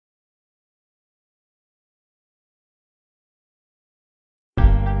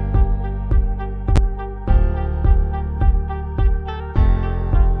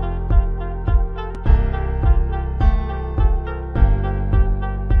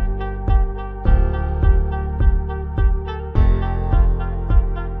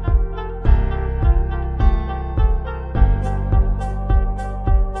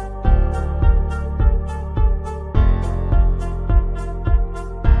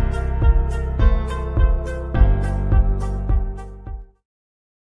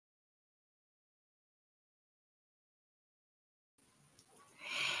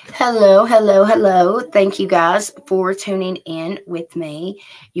Hello, hello, hello. Thank you guys for tuning in with me.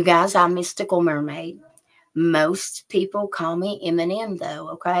 You guys, I'm Mystical Mermaid. Most people call me M&M though,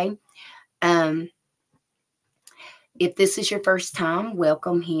 okay? Um, if this is your first time,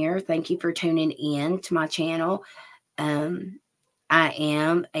 welcome here. Thank you for tuning in to my channel. I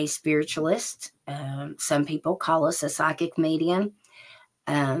am a spiritualist. Some people call us a psychic medium.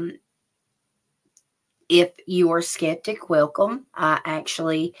 If you are skeptic, welcome. I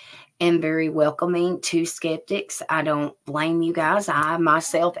actually am very welcoming to skeptics. I don't blame you guys. I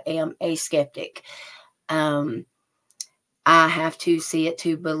myself am a skeptic. I have to see it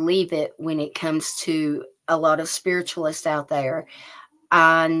to believe it when it comes to a lot of spiritualists out there.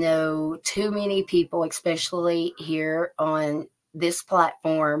 I know too many people, especially here on this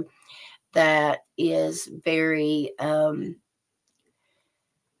platform, that is very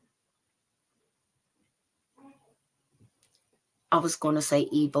I was going to say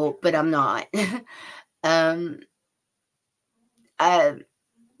evil, but I'm not.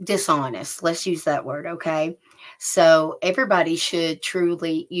 Dishonest. Let's use that word, okay? So everybody should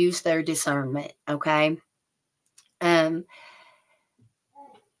truly use their discernment, okay?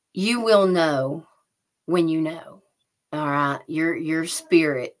 You will know when you know. All right, your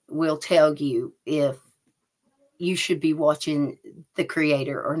spirit will tell you if you should be watching the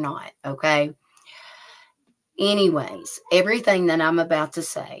creator or not, okay? Anyways, everything that I'm about to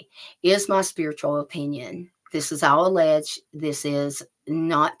say is my spiritual opinion. This is all alleged. This is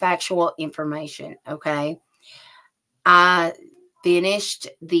not factual information, okay? I finished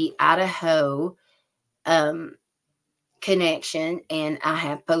the Idaho connection and I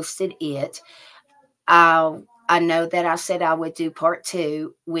have posted it. I know that I said I would do part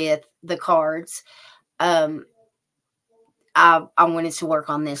 2 with the cards. I wanted to work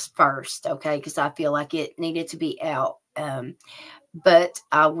on this first, okay, because I feel like it needed to be out. But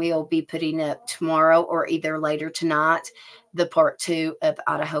I will be putting up tomorrow or either later tonight the part 2 of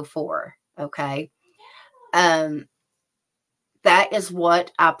Idaho 4, okay? That is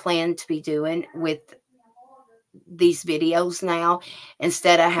what I plan to be doing with these videos now.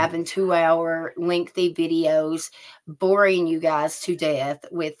 Instead of having 2-hour lengthy videos, boring you guys to death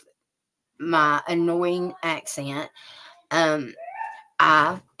with my annoying accent,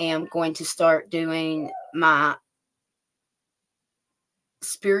 I am going to start doing my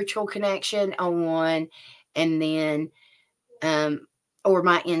spiritual connection on one, and then or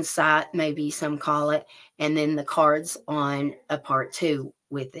my insight, maybe some call it, and then the cards on a part 2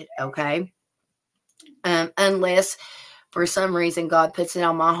 with it, okay? Unless for some reason God puts it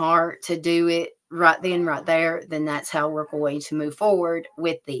on my heart to do it right then, right there, then that's how we're going to move forward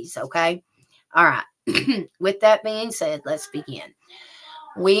with these, okay? All right. With that being said, let's begin.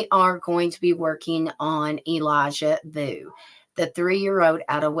 We are going to be working on Elijah Vu, the 3-year-old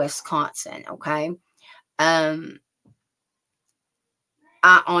out of Wisconsin, okay? I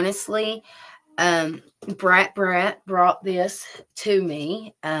honestly, Brat brought this to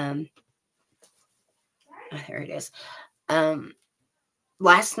me. There it is.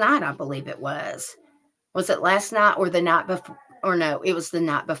 Last night, I believe it was. Was it last night or the night before? Or no, it was the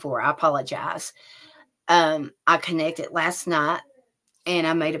night before. I apologize. I connected last night and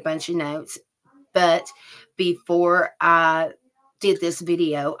I made a bunch of notes. But before I did this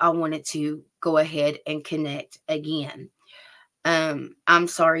video, I wanted to go ahead and connect again. I'm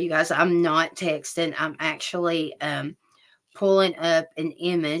sorry, you guys. I'm not texting. I'm actually pulling up an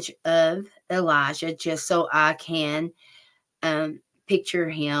image of Elijah just so I can picture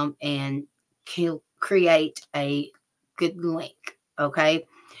him and create a good link, okay?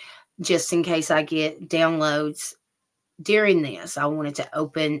 Just in case I get downloads during this, I wanted to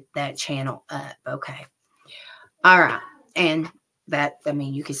open that channel up, okay? All right, and that, I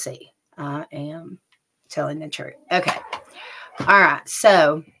mean, you can see I am telling the truth, okay? All right,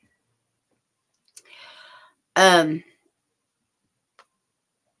 so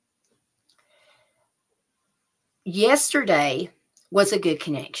yesterday was a good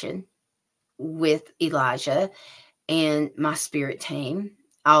connection with Elijah and my spirit team.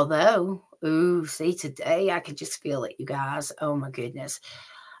 Although, ooh, see, today I could just feel it, you guys. Oh my goodness.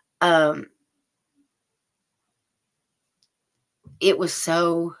 It was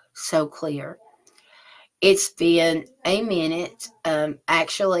so clear. It's been a minute.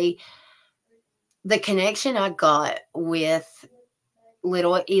 Actually, the connection I got with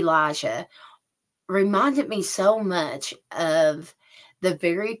little Elijah reminded me so much of the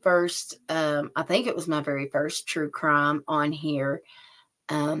very first, I think it was my very first true crime on here,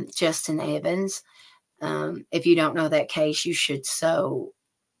 Justin Evans. If you don't know that case, you should so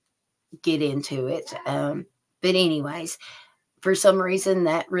get into it. But anyways, for some reason,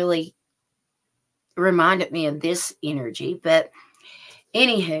 that really reminded me of this energy. But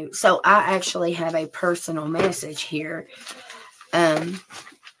anywho, so I actually have a personal message here.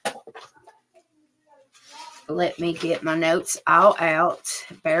 Let me get my notes all out.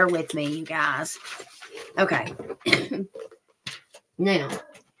 Bear with me, you guys. Okay. Now,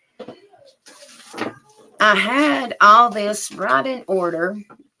 I had all this right in order,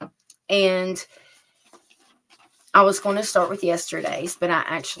 and I was going to start with yesterday's, but I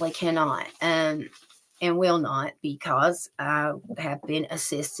actually cannot and will not, because I have been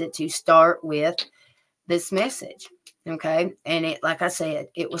assisted to start with this message. Okay. And it, like I said,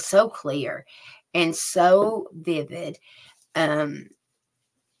 it was so clear and so vivid.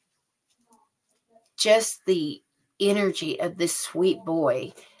 Just the energy of this sweet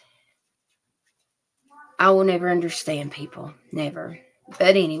boy. I will never understand people. Never.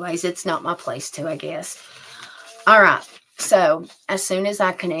 But anyways, it's not my place to, I guess. All right. So as soon as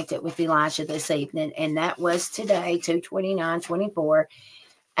I connected with Elijah this evening, and that was today, 2/29/24,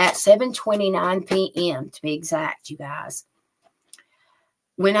 at 7:29 p.m. to be exact, you guys.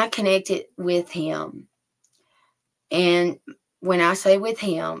 When I connected with him, and when I say with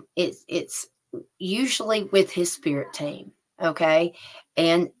him, it's usually with his spirit team, okay,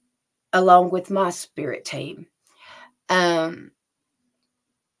 and along with my spirit team.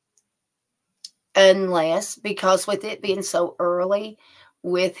 Unless, because with it being so early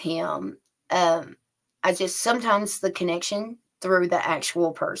with him, I just, sometimes the connection through the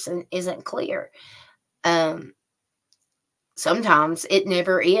actual person isn't clear. Sometimes it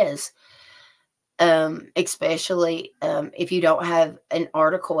never is. Especially if you don't have an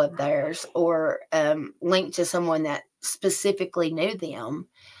article of theirs or linked to someone that specifically knew them.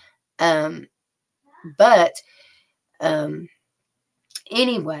 But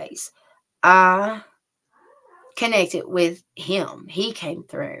anyways, I connected with him. He came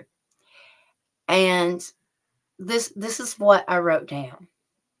through. And this is what I wrote down.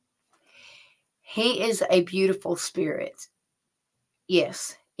 He is a beautiful spirit.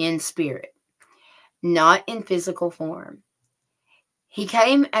 Yes, in spirit. Not in physical form. He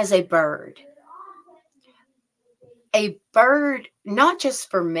came as a bird. A bird, not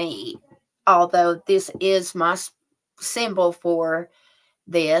just for me, although this is my symbol for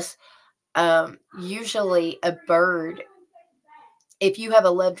this. Usually a bird, if you have a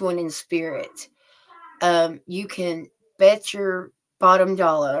loved one in spirit, you can bet your bottom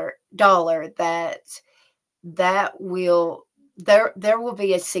dollar that will, there will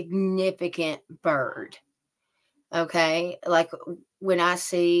be a significant bird. Okay. Like when I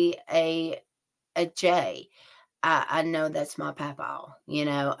see a jay, I know that's my papa,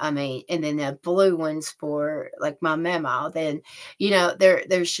 I mean, and then the blue ones for like my mama, then,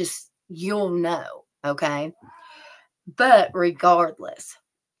 there's just, you'll know. Okay. But regardless,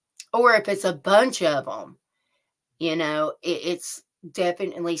 or if it's a bunch of them, it's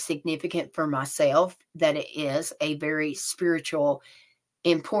definitely significant for myself that it is a very spiritual,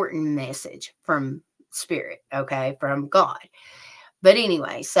 important message from spirit. Okay. From God. But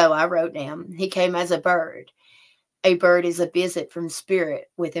anyway, so I wrote down, he came as a bird. A bird is a visit from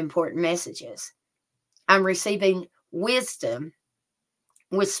spirit with important messages. I'm receiving wisdom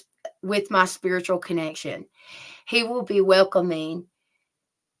with my spiritual connection. He will be welcoming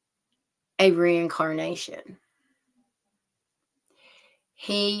a reincarnation.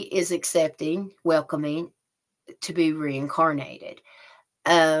 He is accepting, welcoming to be reincarnated.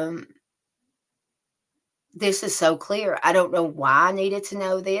 This is so clear. I don't know why I needed to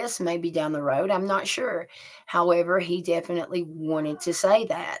know this. Maybe down the road. I'm not sure. However, he definitely wanted to say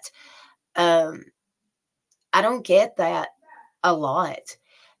that. I don't get that a lot.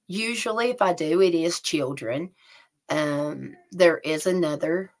 Usually, if I do, it is children. There is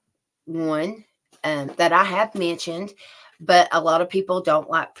another one that I have mentioned, but a lot of people don't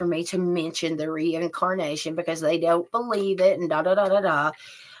like for me to mention the reincarnation because they don't believe it and da da da da da.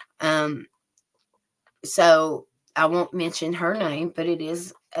 So I won't mention her name, but it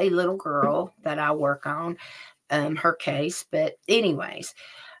is a little girl that I work on her case. But anyways,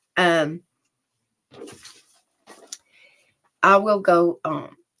 I will go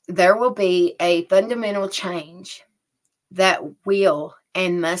on. There will be a fundamental change that will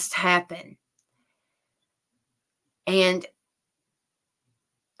and must happen. And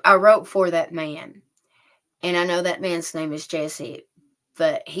I wrote for that man. And I know that man's name is Jesse,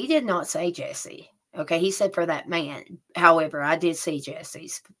 but he did not say Jesse. Okay, he said for that man. However, I did see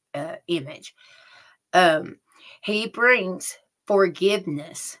Jesse's image. He brings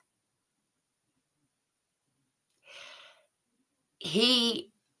forgiveness.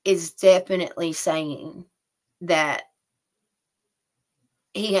 He is definitely saying that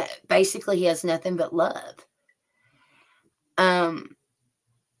basically he has nothing but love.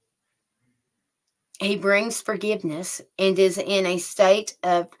 He brings forgiveness and is in a state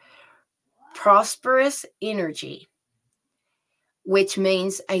of prosperous energy, which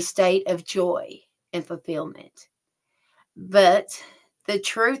means a state of joy and fulfillment. But the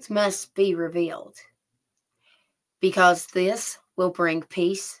truth must be revealed, because this will bring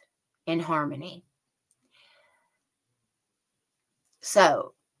peace and harmony.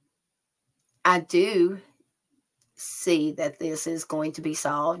 So, I do see that this is going to be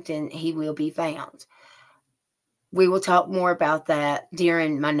solved and he will be found. We will talk more about that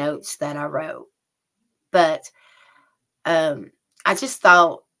during my notes that I wrote. But I just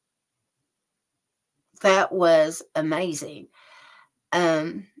thought that was amazing.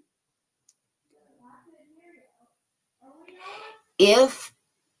 If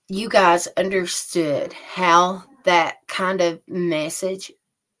you guys understood how that kind of message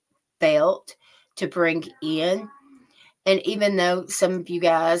felt to bring in, and even though some of you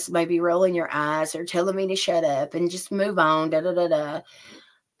guys may be rolling your eyes or telling me to shut up and just move on,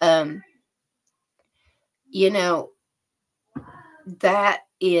 you know, that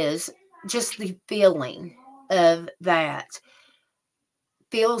is just the feeling of that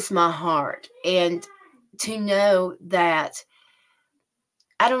fills my heart. And to know that,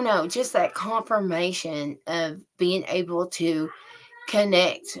 I don't know, just that confirmation of being able to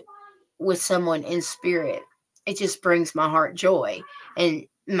connect with someone in spirit, it just brings my heart joy and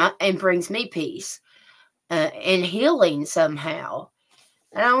brings me peace and healing somehow.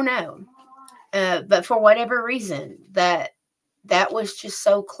 I don't know, but for whatever reason, that was just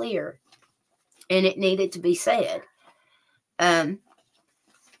so clear, and it needed to be said.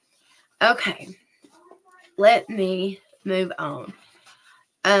 Okay, let me move on.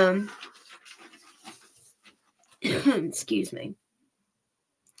 Excuse me.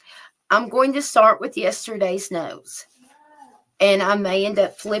 I'm going to start with yesterday's notes, and I may end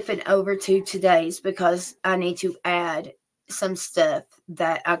up flipping over to today's because I need to add some stuff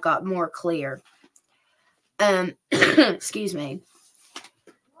that I got more clear. Excuse me.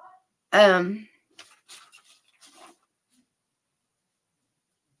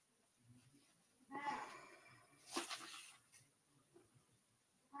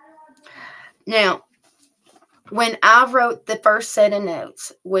 Now, when I wrote the first set of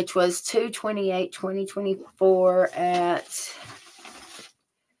notes, which was 2/28/2024 at,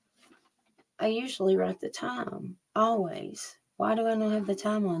 I usually write the time, always. Why do I not have the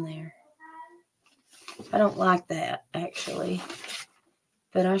time on there? I don't like that, actually,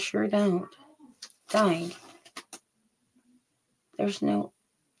 but I sure don't. Dang. There's no,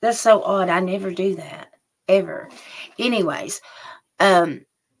 that's so odd. I never do that, ever. Anyways,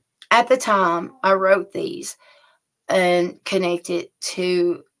 at the time I wrote these and connected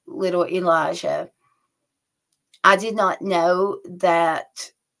to little Elijah, I did not know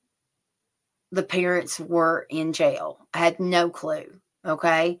that the parents were in jail. I had no clue,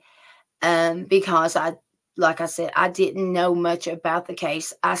 okay? Because like I said, I didn't know much about the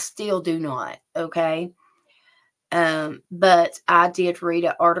case. I still do not, okay? But I did read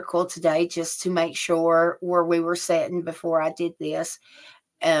an article today just to make sure where we were sitting before I did this.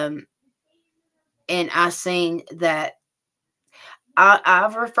 And I seen that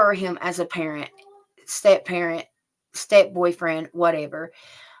I refer him as a parent, step boyfriend, whatever,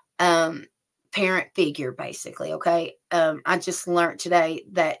 parent figure, basically. Okay. I just learned today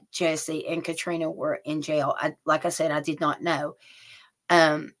that Jesse and Katrina were in jail. Like I said, I did not know.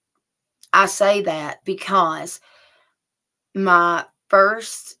 I say that because my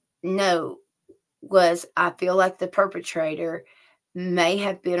first note was, I feel like the perpetrator may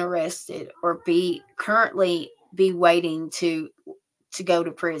have been arrested or currently be waiting to go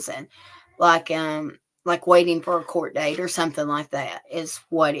to prison, like waiting for a court date or something like that is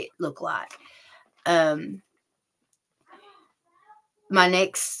what it looked like. My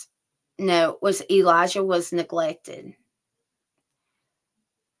next note was Elijah was neglected.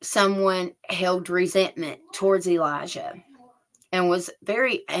 Someone held resentment towards Elijah and was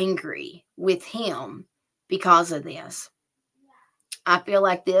very angry with him because of this. I feel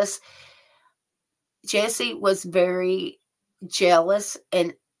like Jesse was very jealous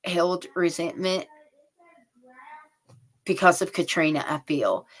and held resentment because of Katrina. I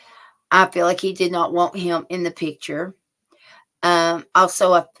feel like he did not want him in the picture.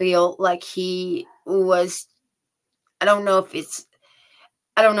 Also, I feel like he was, I don't know.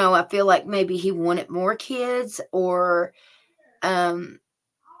 I feel like maybe he wanted more kids, or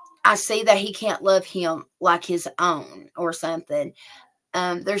I see that he can't love him like his own or something.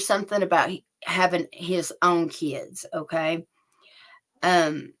 There's something about having his own kids, okay?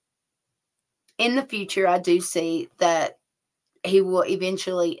 In the future, I do see that he will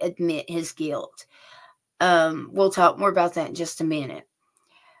eventually admit his guilt. We'll talk more about that in just a minute.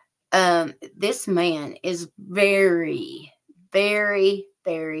 This man is very, very,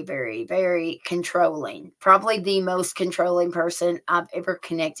 very, very, very controlling. Probably the most controlling person I've ever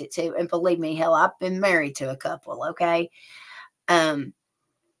connected to. And believe me, hell, I've been married to a couple, okay? The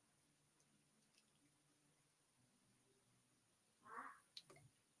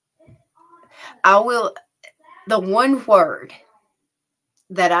one word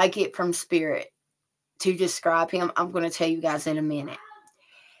that I get from Spirit to describe him, I'm going to tell you guys in a minute.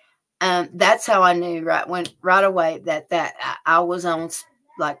 That's how I knew right away that I was on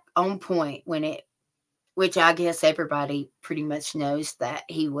point when it, which I guess everybody pretty much knows that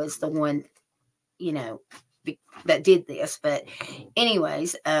he was the one, that did this. But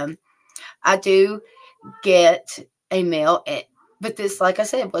anyways, I do get a male, but this, like I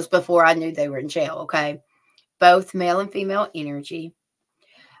said, was before I knew they were in jail. Okay, both male and female energy.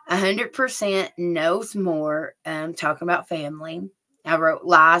 100% knows more. Talking about family. I wrote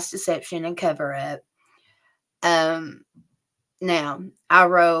lies, deception, and cover up. Now I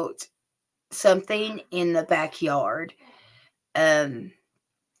wrote something in the backyard. I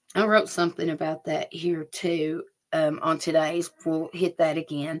wrote something about that here too. On today's, we'll hit that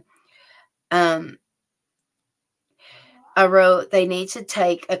again. I wrote they need to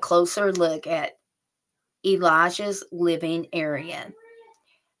take a closer look at Elijah's living area.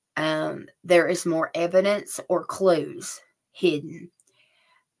 There is more evidence or clues hidden.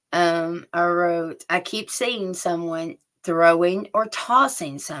 I wrote, I keep seeing someone throwing or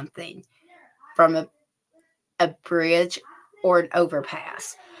tossing something from a bridge or an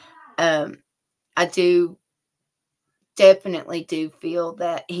overpass. I definitely do feel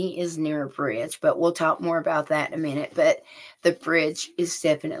that he is near a bridge, but we'll talk more about that in a minute. But the bridge is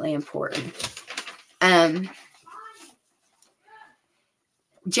definitely important.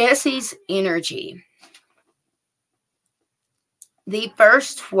 Jesse's energy. The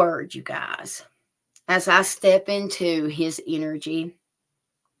first word, you guys, as I step into his energy,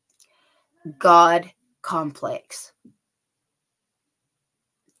 God complex.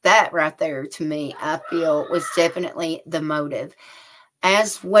 That right there, to me, I feel was definitely the motive,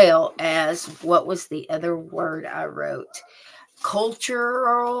 as well as, what was the other word I wrote?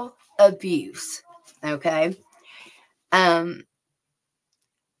 Cultural abuse. Okay.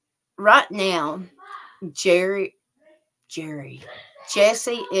 Right now, Jesse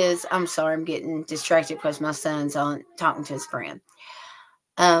is, I'm sorry, I'm getting distracted because my son's on talking to his friend.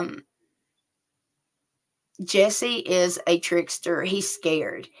 Jesse is a trickster. He's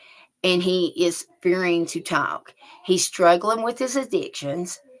scared and he is fearing to talk. He's struggling with his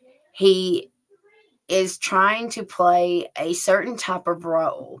addictions. He is trying to play a certain type of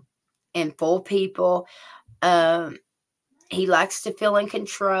role and fool people. He likes to feel in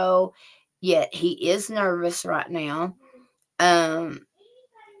control, yet he is nervous right now.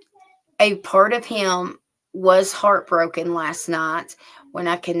 A part of him was heartbroken last night when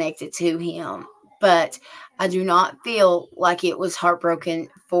I connected to him, but I do not feel like it was heartbroken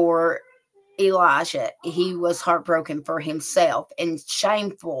for Elijah. He was heartbroken for himself and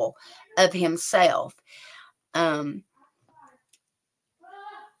shameful of himself. The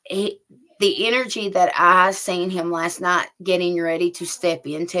energy that I seen him last night getting ready to step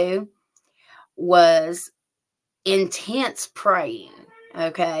into was intense praying,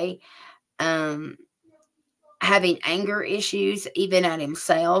 okay? Having anger issues, even at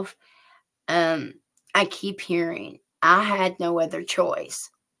himself. I keep hearing, I had no other choice.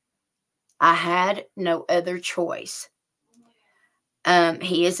 I had no other choice.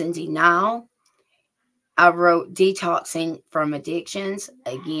 He is in denial. I wrote detoxing from addictions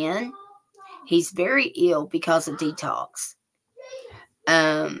again. He's very ill because of detox.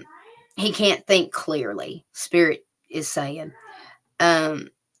 He can't think clearly, Spirit is saying.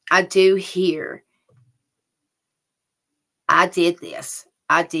 I do hear, I did this.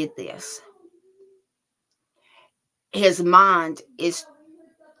 His mind is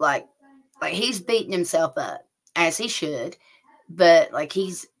like he's beating himself up, as he should, but like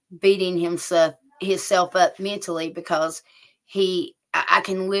he's beating himself up mentally because I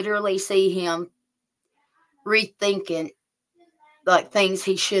can literally see him rethinking like things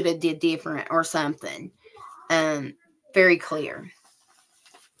he should have did different or something. Very clear.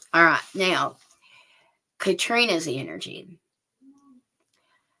 All right, now Katrina's energy.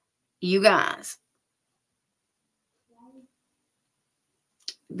 You guys,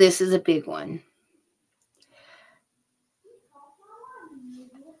 this is a big one.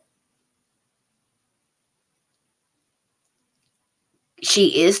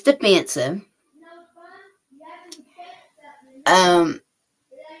 She is defensive. I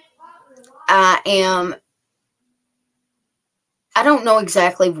don't know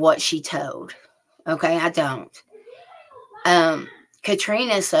exactly what she told. Okay, I don't.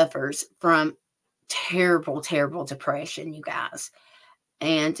 Katrina suffers from terrible, terrible depression, you guys,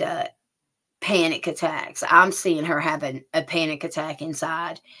 and panic attacks. I'm seeing her having a panic attack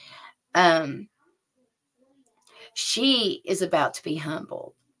inside. She is about to be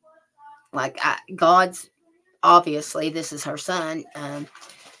humbled. Like, God's, obviously, this is her son.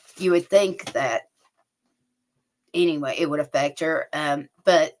 You would think that, anyway, it would affect her.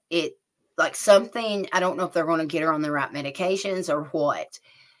 But it, like something, I don't know if they're going to get her on the right medications or what.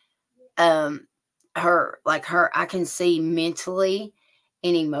 I can see mentally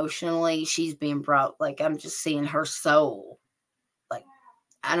and emotionally, she's being brought, like, I'm just seeing her soul, like,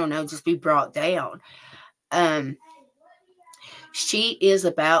 I don't know, just be brought down. She is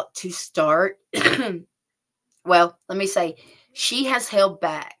about to start, well, let me say, she has held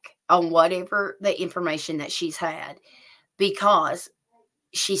back on whatever the information that she's had because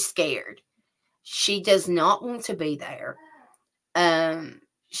she's scared. She does not want to be there.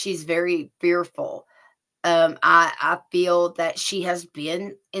 She's very fearful. I feel that she has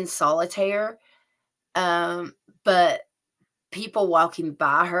been in solitaire, but people walking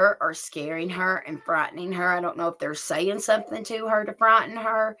by her are scaring her and frightening her. I don't know if they're saying something to her to frighten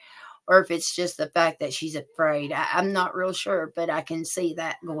her, or if it's just the fact that she's afraid. I'm not real sure, but I can see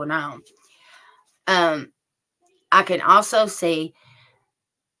that going on. I can also see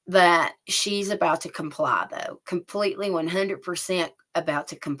that she's about to comply, though. Completely 100% about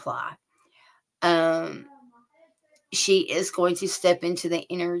to comply. She is going to step into the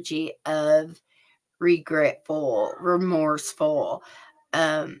energy of regretful, remorseful.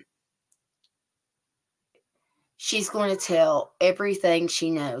 She's going to tell everything she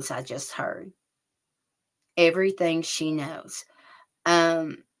knows. I just heard everything she knows.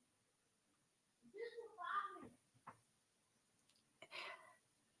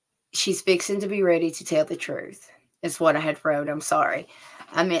 She's fixing to be ready to tell the truth, is what I had wrote. I'm sorry.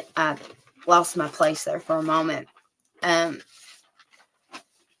 I lost my place there for a moment.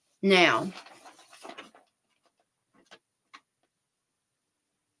 Now,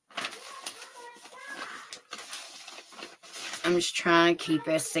 I'm just trying to keep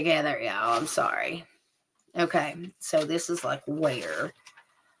this together, y'all. I'm sorry. Okay, so this is like where.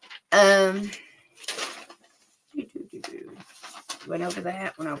 Went over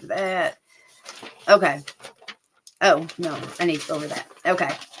that. Okay. Oh, no, I need to go over that. Okay.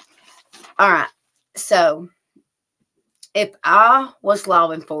 All right. So, if I was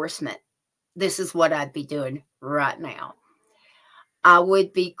law enforcement, this is what I'd be doing right now. I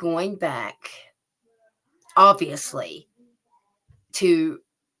would be going back, obviously, to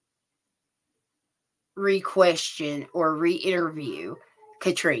re-question or re-interview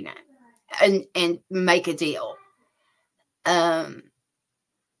Katrina and make a deal.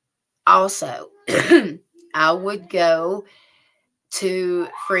 Also, I would go to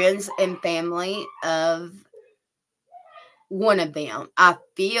friends and family of one of them. I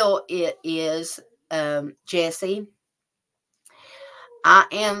feel it is Jesse.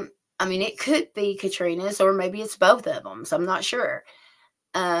 It could be Katrina's, or maybe it's both of them, so I'm not sure.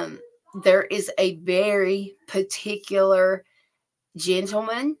 There is a very particular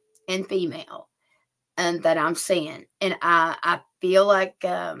gentleman and female that I'm seeing, and I feel like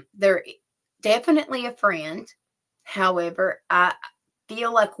they're definitely a friend. However, I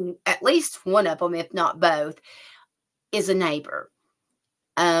feel like at least one of them, if not both, is a neighbor.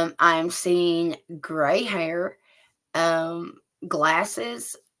 I'm seeing gray hair,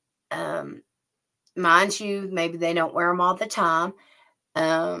 glasses. Mind you, maybe they don't wear them all the time.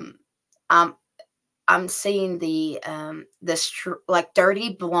 I'm seeing the like dirty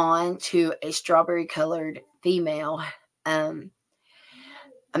blonde to a strawberry colored female. I'm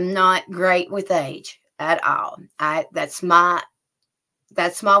not great with age at all. That's my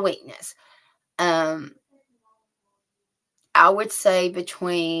weakness. I would say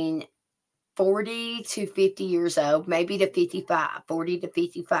between 40 to 50 years old, maybe to 55, 40 to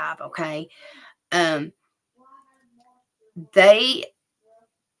 55. Okay. They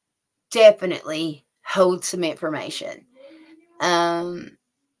definitely hold some information. I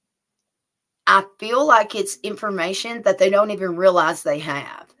feel like it's information that they don't even realize they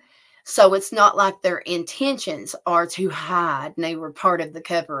have. So it's not like their intentions are to hide and they were part of the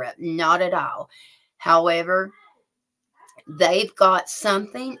cover-up. Not at all. However, they've got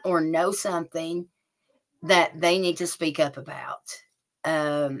something or know something that they need to speak up about.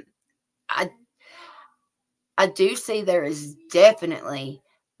 I do see there is definitely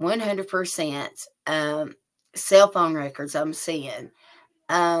 100% cell phone records I'm seeing.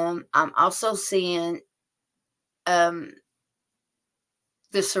 I'm also seeing um,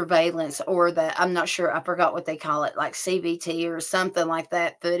 the surveillance, or I'm not sure, I forgot what they call it, like CVT or something like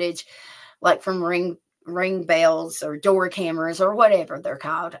that footage, like from ring bells or door cameras or whatever they're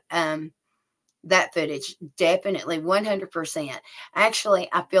called. That footage, definitely 100%. Actually,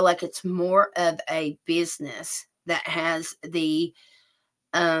 I feel like it's more of a business that has the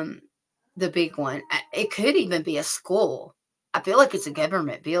big one. It could even be a school. I feel like it's a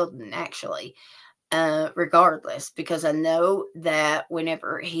government building, actually, regardless, because I know that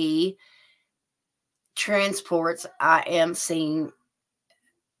whenever he transports, I am seeing,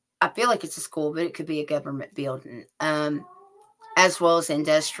 I feel like it's a school, but it could be a government building, as well as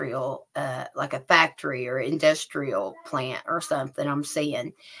industrial, like a factory or industrial plant or something I'm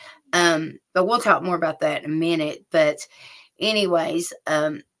seeing. But we'll talk more about that in a minute. But anyways,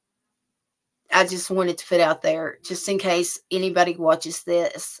 I just wanted to put out there, just in case anybody watches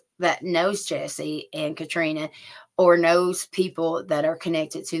this that knows Jesse and Katrina, or knows people that are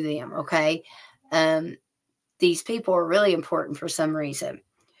connected to them, okay? These people are really important for some reason.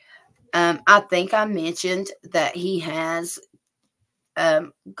 I think I mentioned that he has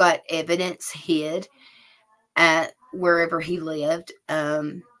got evidence hid at wherever he lived.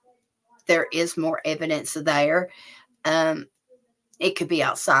 There is more evidence there. It could be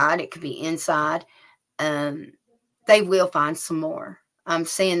outside. It could be inside. They will find some more. I'm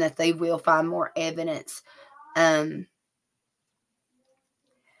saying that they will find more evidence. I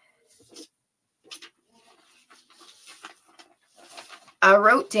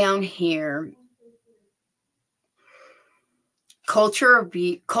wrote down here,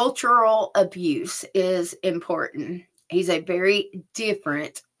 cultural abuse is important. He's a very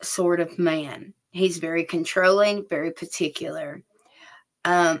different sort of man. He's very controlling, very particular.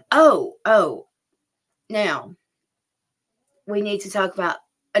 Now we need to talk about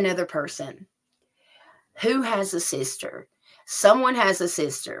another person who has a sister. Someone has a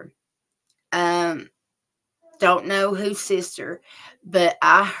sister. Don't know whose sister, but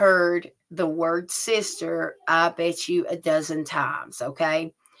I heard the word sister, I bet you a dozen times.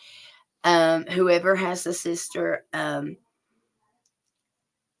 Okay. Whoever has a sister,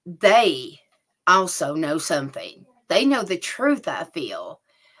 they also know something. They know the truth, I feel.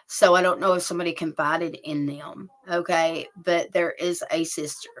 So I don't know if somebody confided in them. Okay. But there is a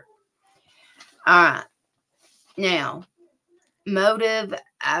sister. All right. Now, motive,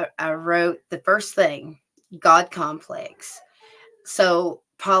 I wrote the first thing, God complex. So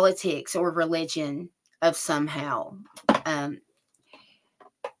politics or religion of somehow.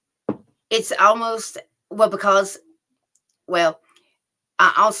 It's almost, because, I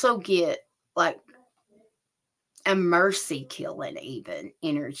also get like a mercy killing even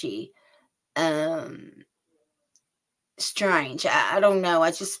energy. Strange. I don't know.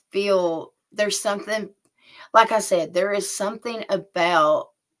 I just feel there's something, like I said, there is something about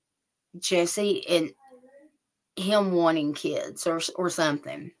Jesse and him wanting kids or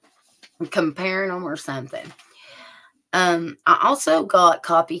something, comparing them or something. I also got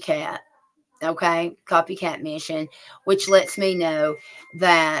copycat. Okay, copycat mission, which lets me know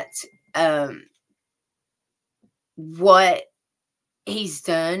that what he's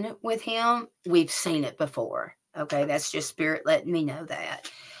done with him, we've seen it before. Okay, that's just spirit letting me know that.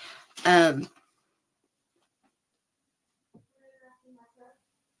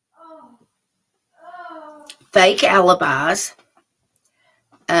 Fake alibis.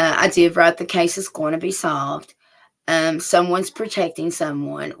 I did write the case is going to be solved. Someone's protecting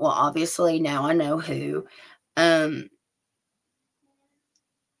someone. Well, obviously now I know who.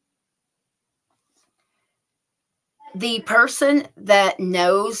 The person that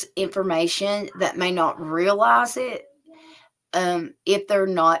knows information that may not realize it, if they're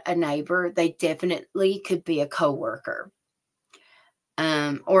not a neighbor, they definitely could be a coworker,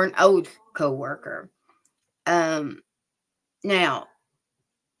 or an old coworker. Now,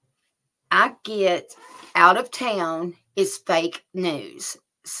 I get out of town is fake news.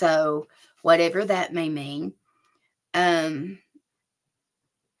 So whatever that may mean.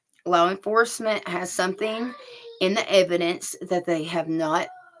 Law enforcement has something in the evidence that they have not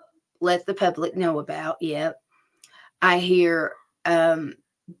let the public know about yet. I hear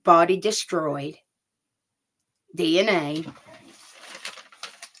body destroyed, DNA.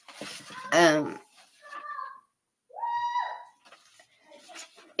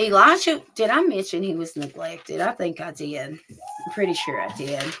 Elijah, did I mention he was neglected? I think I did. I'm pretty sure I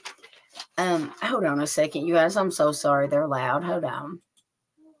did. Hold on a second, you guys. I'm so sorry. They're loud. Hold on.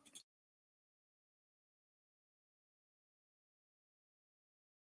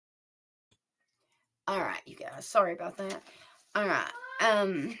 Sorry about that. All right.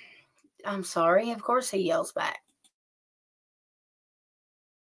 I'm sorry. Of course he yells back.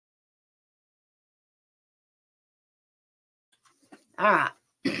 All right.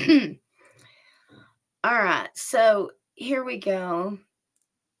 All right. So here we go.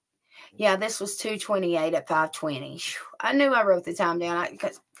 Yeah, this was 2:28 at 5:20. I knew I wrote the time down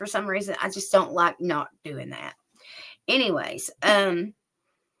because for some reason I just don't like not doing that. Anyways, all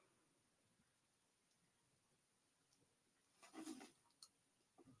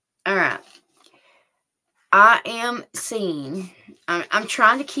right. I am seeing, I'm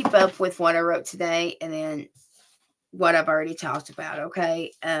trying to keep up with what I wrote today and then what I've already talked about,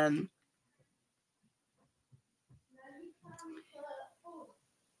 okay?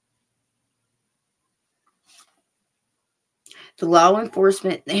 The law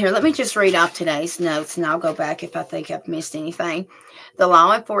enforcement, here, let me just read off today's notes and I'll go back if I think I've missed anything. The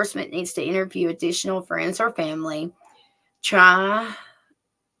law enforcement needs to interview additional friends or family. Try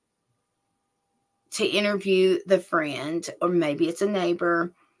to interview the friend, or maybe it's a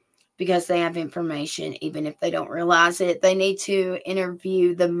neighbor, because they have information, even if they don't realize it. They need to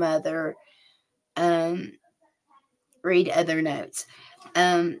interview the mother, read other notes.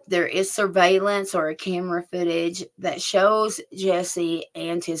 There is surveillance or a camera footage that shows Jesse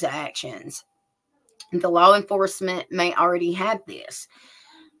and his actions. The law enforcement may already have this.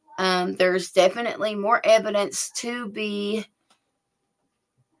 There's definitely more evidence to be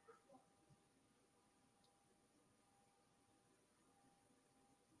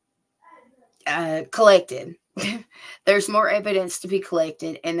collected. There's more evidence to be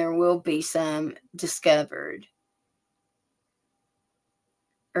collected, and there will be some discovered.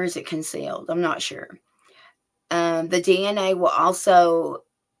 Or is it concealed? I'm not sure. The DNA will also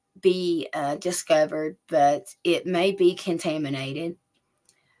be discovered, but it may be contaminated.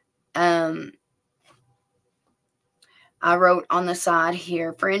 I wrote on the side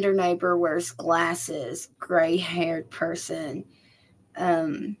here, friend or neighbor wears glasses, gray-haired person,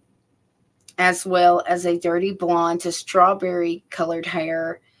 as well as a dirty blonde to strawberry-colored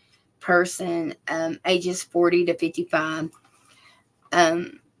hair person, ages 40 to 55.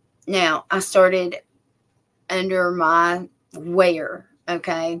 Now, I started under my where,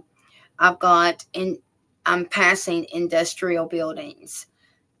 okay? I'm passing industrial buildings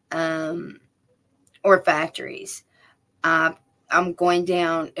or factories. I'm going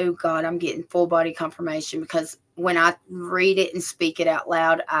down, oh God, I'm getting full body confirmation because when I read it and speak it out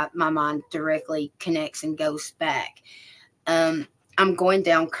loud, my mind directly connects and goes back. I'm going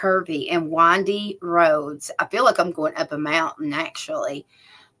down curvy and windy roads. I feel like I'm going up a mountain, actually.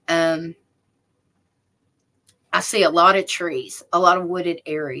 I see a lot of trees, a lot of wooded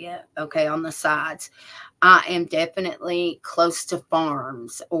area, okay, on the sides. I am definitely close to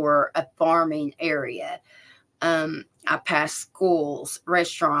farms or a farming area. I pass schools,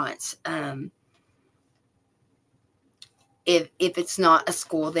 restaurants. If it's not a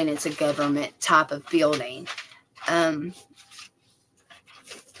school, then it's a government type of building.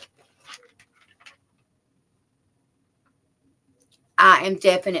 I am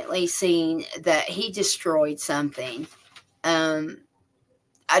definitely seeing that he destroyed something. I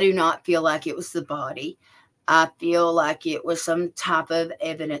do not feel like it was the body. I feel like it was some type of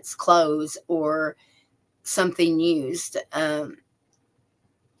evidence, clothes, or something used. Could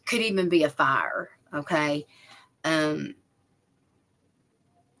even be a fire, okay?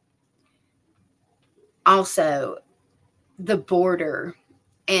 Also, the border.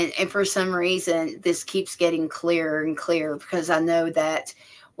 And for some reason, this keeps getting clearer and clearer because I know that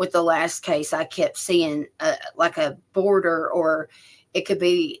with the last case, I kept seeing like a border, or it could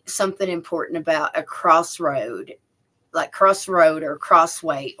be something important about a crossroad, like crossroad or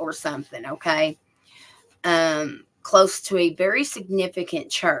crossway or something, okay? Close to a very significant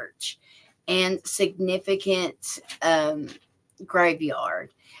church and significant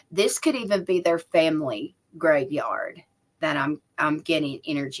graveyard. This could even be their family graveyard that I'm getting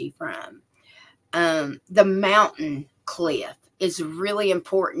energy from. The mountain cliff is really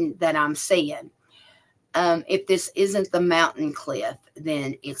important that I'm seeing. If this isn't the mountain cliff,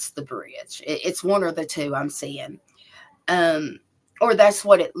 then it's the bridge. It's one or the two I'm seeing. Or that's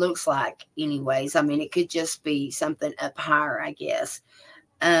what it looks like anyways. I mean, it could just be something up higher, I guess.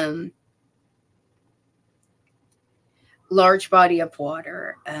 Large body of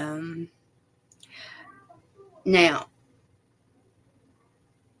water. Now,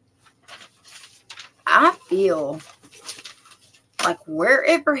 I feel like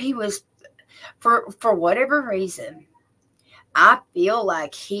wherever he was, for whatever reason, I feel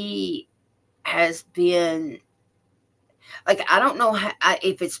like he has been, like, I don't know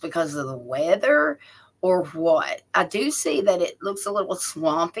if it's because of the weather or what. I do see that it looks a little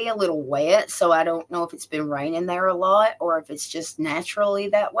swampy, a little wet, so I don't know if it's been raining there a lot or if it's just naturally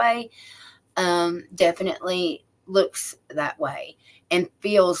that way. Definitely looks that way and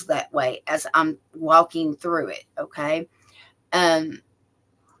feels that way as I'm walking through it, okay?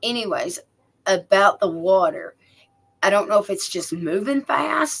 Anyways, about the water, I don't know if it's just moving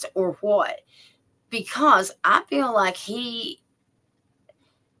fast or what, because I feel like it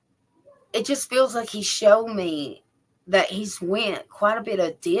just feels like he showed me that he's went quite a bit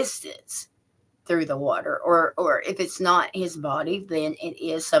of distance through the water, or if it's not his body, then it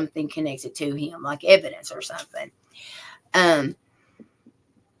is something connected to him, like evidence or something. I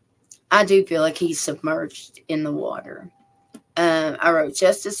do feel like he's submerged in the water. I wrote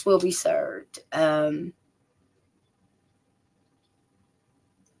justice will be served.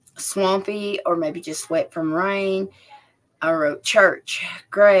 Swampy, or maybe just wet from rain. I wrote church,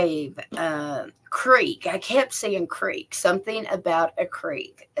 grave, creek. I kept seeing creek, something about a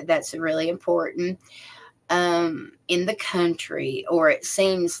creek. That's really important. In the country, or it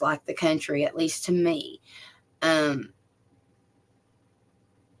seems like the country, at least to me.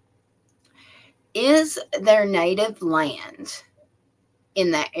 Is there native land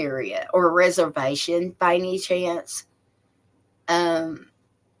in that area, or a reservation by any chance?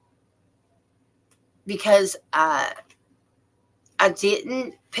 Because I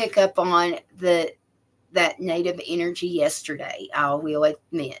didn't pick up on that native energy yesterday, I will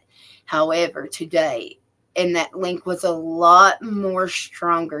admit. However, today, and that link was a lot more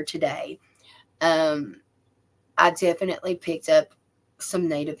stronger today. I definitely picked up some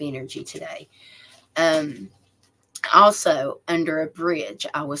native energy today. Also, under a bridge,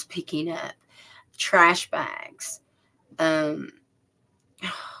 I was picking up trash bags. Oh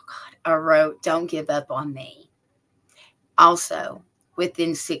God, I wrote, don't give up on me. Also,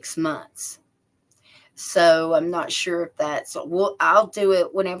 within 6 months. So I'm not sure if that's, well, I'll do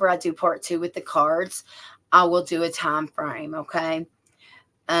it whenever I do part 2 with the cards. I will do a time frame, okay?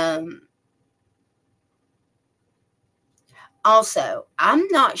 Also, I'm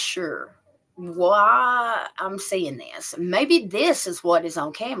not sure why I'm seeing this. Maybe this is what is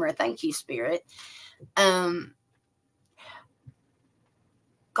on camera. Thank you, Spirit.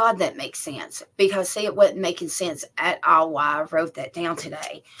 God, that makes sense. Because, see, it wasn't making sense at all why I wrote that down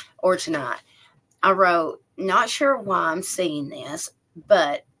today or tonight. I wrote, not sure why I'm seeing this,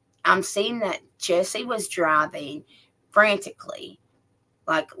 but I'm seeing that Jesse was driving frantically,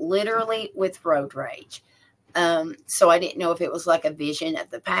 like literally with road rage. So I didn't know if it was like a vision of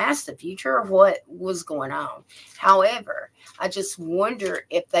the past, the future, or what was going on. However, I just wonder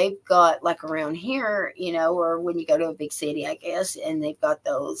if they've got, like around here, you know, or when you go to a big city, I guess, and they've got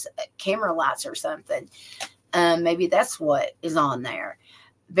those camera lights or something. Maybe that's what is on there.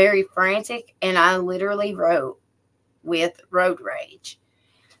 Very frantic. And I literally wrote with road rage.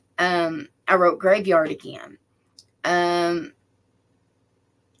 I wrote graveyard again.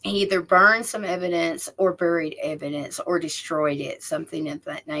 He either burned some evidence or buried evidence or destroyed it, something of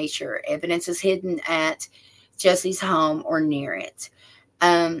that nature. Evidence is hidden at Jesse's home or near it.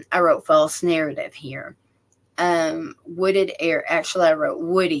 I wrote false narrative here. Wooded air. Actually, I wrote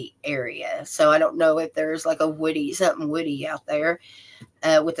woody area. So I don't know if there's like a woody, something woody out there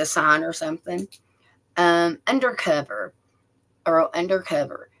with a sign or something. Undercover. I wrote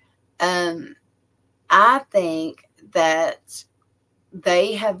undercover. I think that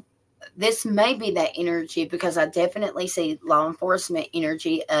they have, this may be that energy, because I definitely see law enforcement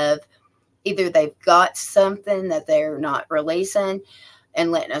energy of either they've got something that they're not releasing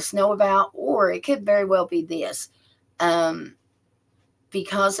and letting us know about, or it could very well be this.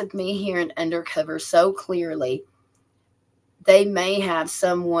 Because of me hearing undercover so clearly, they may have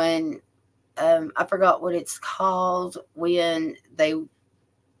someone, I forgot what it's called, when they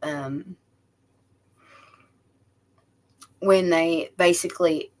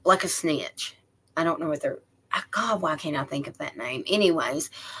basically, like a snitch. I don't know what they're, God, why can't I think of that name?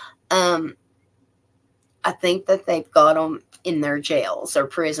 Anyways, I think that they've got them in their jails or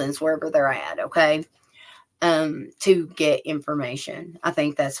prisons, wherever they're at, okay, to get information. I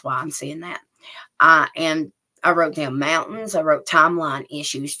think that's why I'm seeing that. I wrote down mountains. I wrote timeline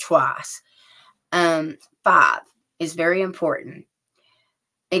issues twice. 5 is very important.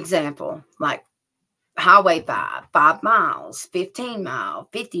 Example, like Highway 5, 5 miles, 15 miles,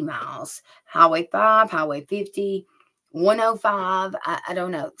 50 miles, Highway 5, Highway 50, 105, I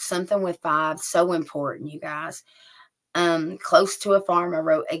don't know, something with 5, so important, you guys. Close to a farm, I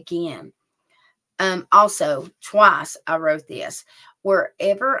wrote again. Also, twice I wrote this.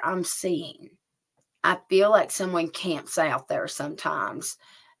 Wherever I'm seeing, I feel like someone camps out there sometimes.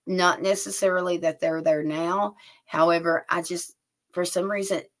 Not necessarily that they're there now. However, I just, for some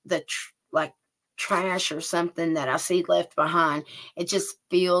reason, like trash or something that I see left behind, it just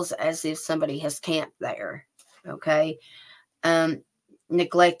feels as if somebody has camped there. Okay.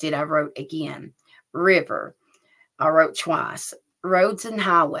 Neglected, I wrote again. River, I wrote twice. Roads and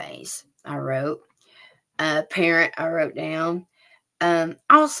highways, I wrote. Parent, I wrote down.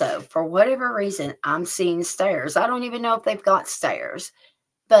 Also, for whatever reason, I'm seeing stairs. I don't even know if they've got stairs,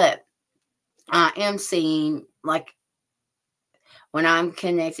 but I am seeing, like, when I'm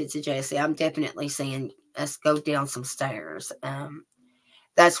connected to Jesse, I'm definitely seeing us go down some stairs.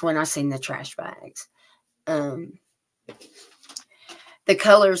 That's when I seen the trash bags. The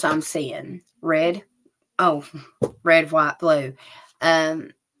colors I'm seeing, red, red, white, blue.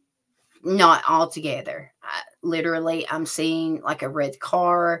 Not all together. Literally, I'm seeing like a red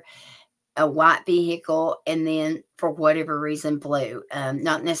car, a white vehicle, and then for whatever reason, blue.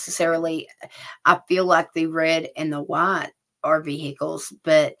 Not necessarily, I feel like the red and the white are vehicles,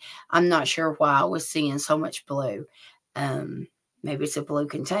 but I'm not sure why I was seeing so much blue. Maybe it's a blue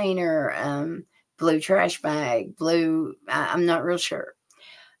container, blue trash bag, blue, I'm not real sure.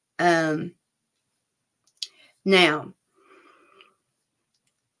 Now,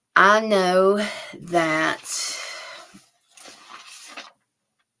 I know that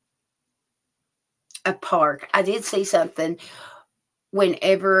a park, I did see something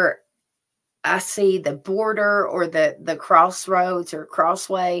whenever I see the border or the crossroads or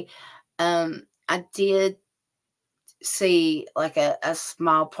crossway. I did see like a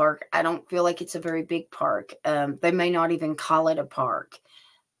small park. I don't feel like it's a very big park. They may not even call it a park.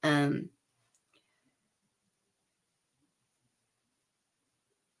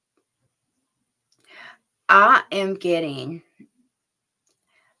 I am getting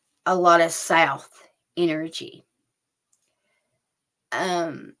a lot of south energy.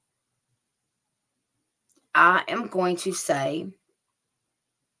 I am going to say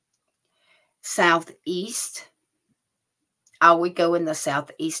southeast. I would go in the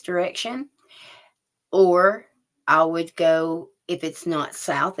southeast direction, or I would go, if it's not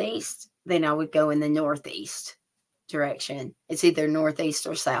southeast, then I would go in the northeast direction. It's either northeast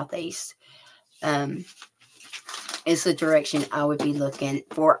or southeast. Is the direction I would be looking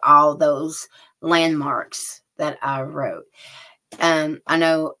for all those landmarks that I wrote. I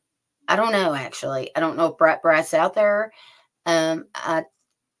don't know, actually. I don't know if Brat's out there. I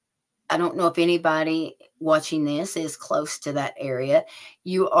don't know if anybody watching this is close to that area.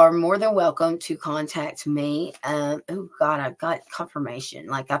 You are more than welcome to contact me. Oh, God, I got confirmation.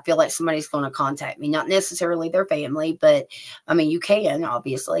 Like, I feel like somebody's going to contact me. Not necessarily their family, but, I mean, you can,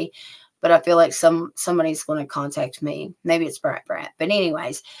 obviously. But I feel like somebody's going to contact me. Maybe it's Brat. But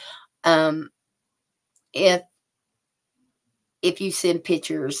anyways, if you send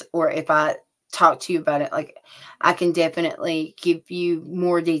pictures or if I talk to you about it, like, I can definitely give you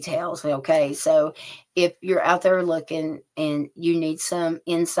more details. Okay. So if you're out there looking and you need some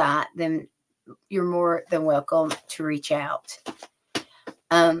insight, then you're more than welcome to reach out.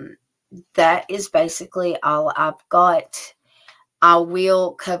 That is basically all I've got. I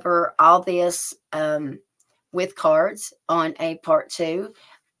will cover all this with cards on a part 2.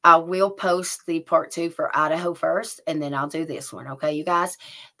 I will post the part 2 for Idaho first, and then I'll do this one. Okay, you guys?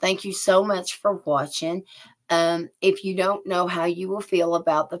 Thank you so much for watching. If you don't know how you will feel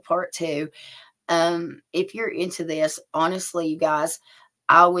about the part 2, if you're into this, honestly, you guys,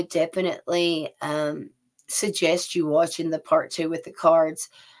 I would definitely suggest you watching the part 2 with the cards.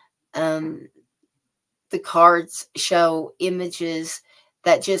 The cards show images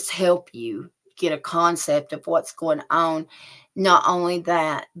that just help you get a concept of what's going on. Not only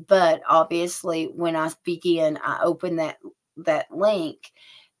that, but obviously when I begin, I open that link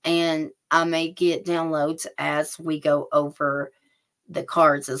and I may get downloads as we go over the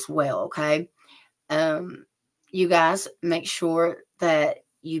cards as well. Okay. You guys, make sure that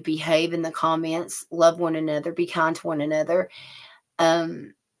you behave in the comments, love one another, be kind to one another.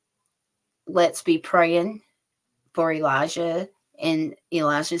 Let's be praying for Elijah and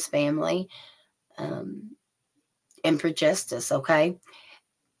Elijah's family, and for justice, okay?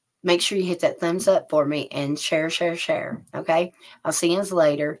 Make sure you hit that thumbs up for me and share. Okay? I'll see you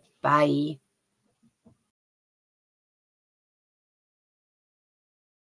later. Bye.